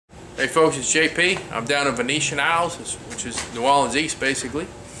Hey folks, it's JP. I'm down in Venetian Isles, which is New Orleans East basically.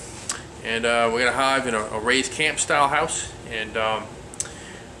 And we're going to hive in a raised camp style house. And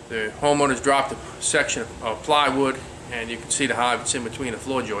the homeowners dropped a section of plywood, and you can see the hive. It's in between the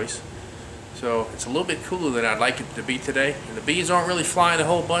floor joists. So it's a little bit cooler than I'd like it to be today. And the bees aren't really flying a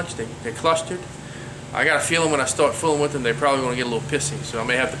whole bunch. They're clustered. I got a feeling when I start fooling with them, they're probably going to get a little pissy. So I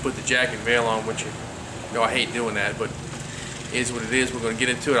may have to put the jacket and veil on, which I hate doing that. But it is what it is. We're going to get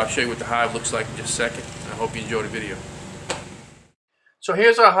into it. I'll show you what the hive looks like in just a second. I hope you enjoy the video. So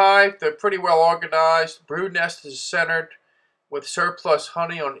here's our hive. They're pretty well organized. Brood nest is centered with surplus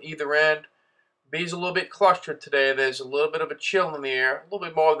honey on either end. Bees a little bit clustered today. There's a little bit of a chill in the air, a little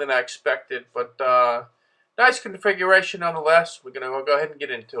bit more than I expected, but nice configuration nonetheless. We're going to go ahead and get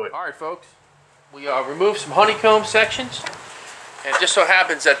into it. All right, folks. We removed some honeycomb sections, and it just so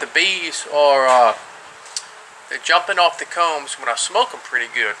happens that the bees are they're jumping off the combs when I smoke them pretty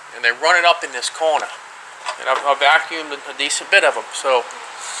good, and they're running up in this corner. And I've vacuumed a decent bit of them, so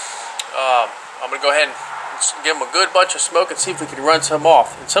I'm going to go ahead and give them a good bunch of smoke and see if we can run some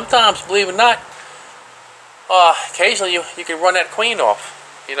off. And sometimes, believe it or not, occasionally you can run that queen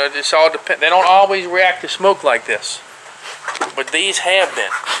off. You know, this all depends. They don't always react to smoke like this, but these have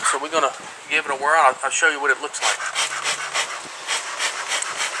been. So we're going to give it a whirl. I'll show you what it looks like.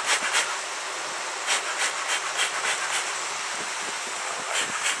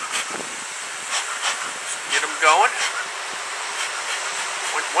 Get them going.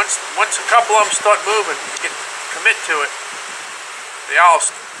 Once a couple of them start moving, you can commit to it. They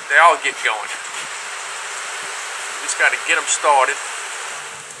all get going. You just got to get them started.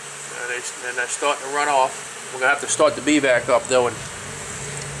 They're starting to run off. We're gonna have to start the bee vac up though, and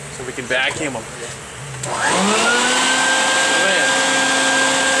so we can vacuum them. So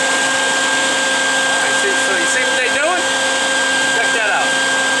you see what they're doing? Check that out.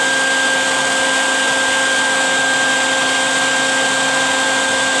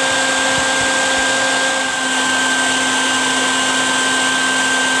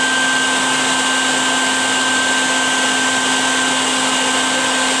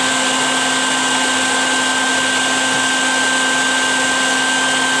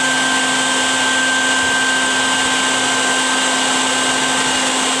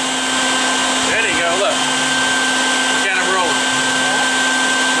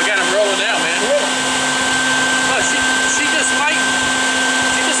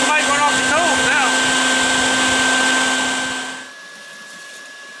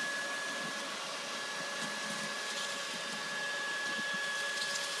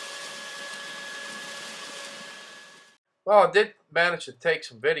 Well, I did manage to take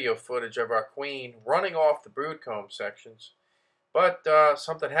some video footage of our queen running off the brood comb sections, but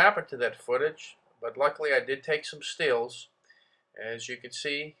something happened to that footage. But luckily I did take some stills, as you can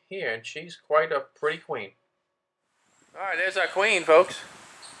see here, and she's quite a pretty queen. Alright, there's our queen, folks.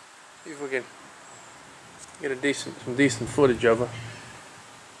 See if we can get some decent footage of her.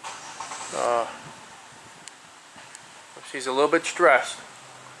 She's a little bit stressed,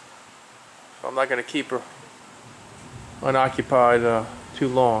 so I'm not going to keep her unoccupied too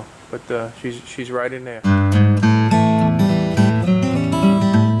long, but she's right in there.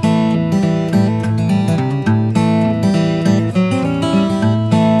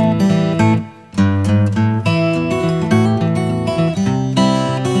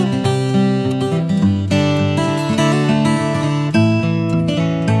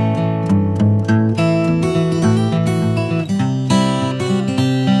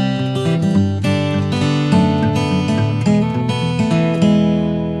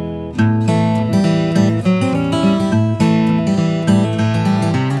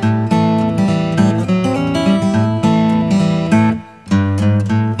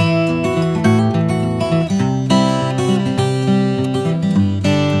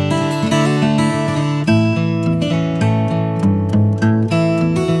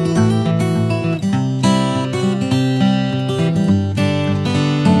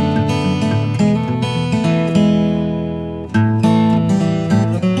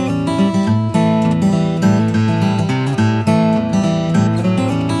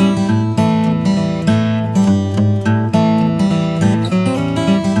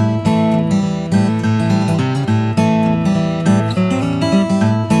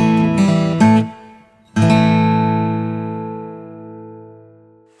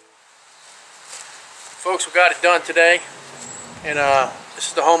 Folks, we got it done today, and this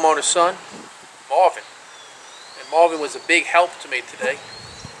is the homeowner's son, Marvin. And Marvin was a big help to me today.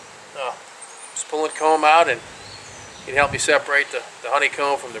 Just pulling comb out, and he helped me separate the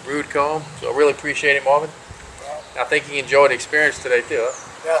honeycomb from the brood comb. So I really appreciate it, Marvin. I think he enjoyed the experience today too. Huh?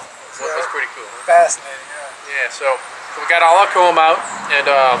 Yeah, was pretty cool. Huh? Fascinating, yeah. Yeah, so we got all our comb out, and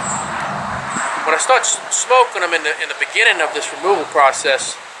when I start smoking them in the beginning of this removal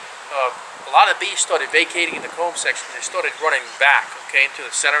process, a lot of bees started vacating in the comb section. They started running back, okay, into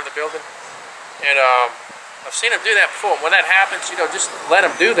the center of the building, and I've seen them do that before. When that happens, you know, just let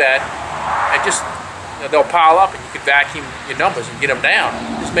them do that, and just they'll pile up, and you can vacuum your numbers and get them down.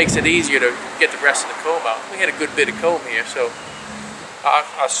 It just makes it easier to get the rest of the comb out. We had a good bit of comb here, so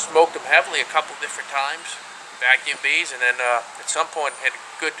I smoked them heavily a couple different times, vacuum bees, and then at some point had a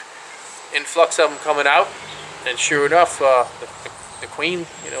good influx of them coming out, and sure enough, the queen,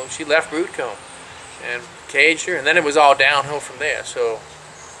 you know, she left brood comb and caged her, and then it was all downhill from there. So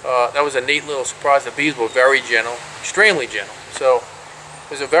that was a neat little surprise. The bees were very gentle, extremely gentle. So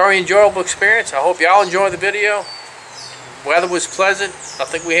it was a very enjoyable experience. I hope y'all enjoyed the video. Weather was pleasant. I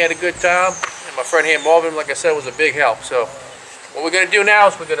think we had a good time, and my friend here Marvin, like I said, was a big help. So what we're gonna do now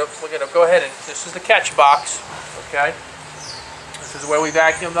is we're gonna go ahead and this is the catch box. Okay, this is where we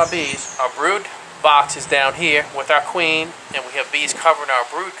vacuumed our bees. Our brood box is down here with our queen, and we have bees covering our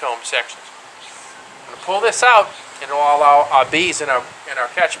brood comb sections. I'm gonna pull this out, and it'll allow our bees in our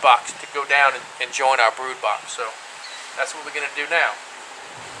catch box to go down and join our brood box. So that's what we're gonna do now.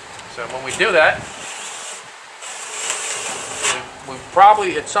 So when we do that, we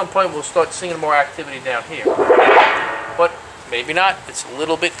probably at some point we'll start seeing more activity down here, but maybe not. It's a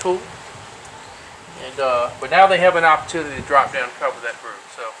little bit cool, and but now they have an opportunity to drop down and cover that brood.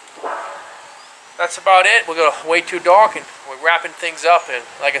 So that's about it. We're gonna way too dark, and we're wrapping things up. And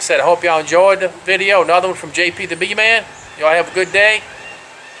like I said, I hope y'all enjoyed the video. Another one from JP the Bee Man. Y'all have a good day,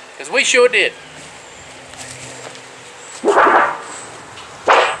 because we sure did.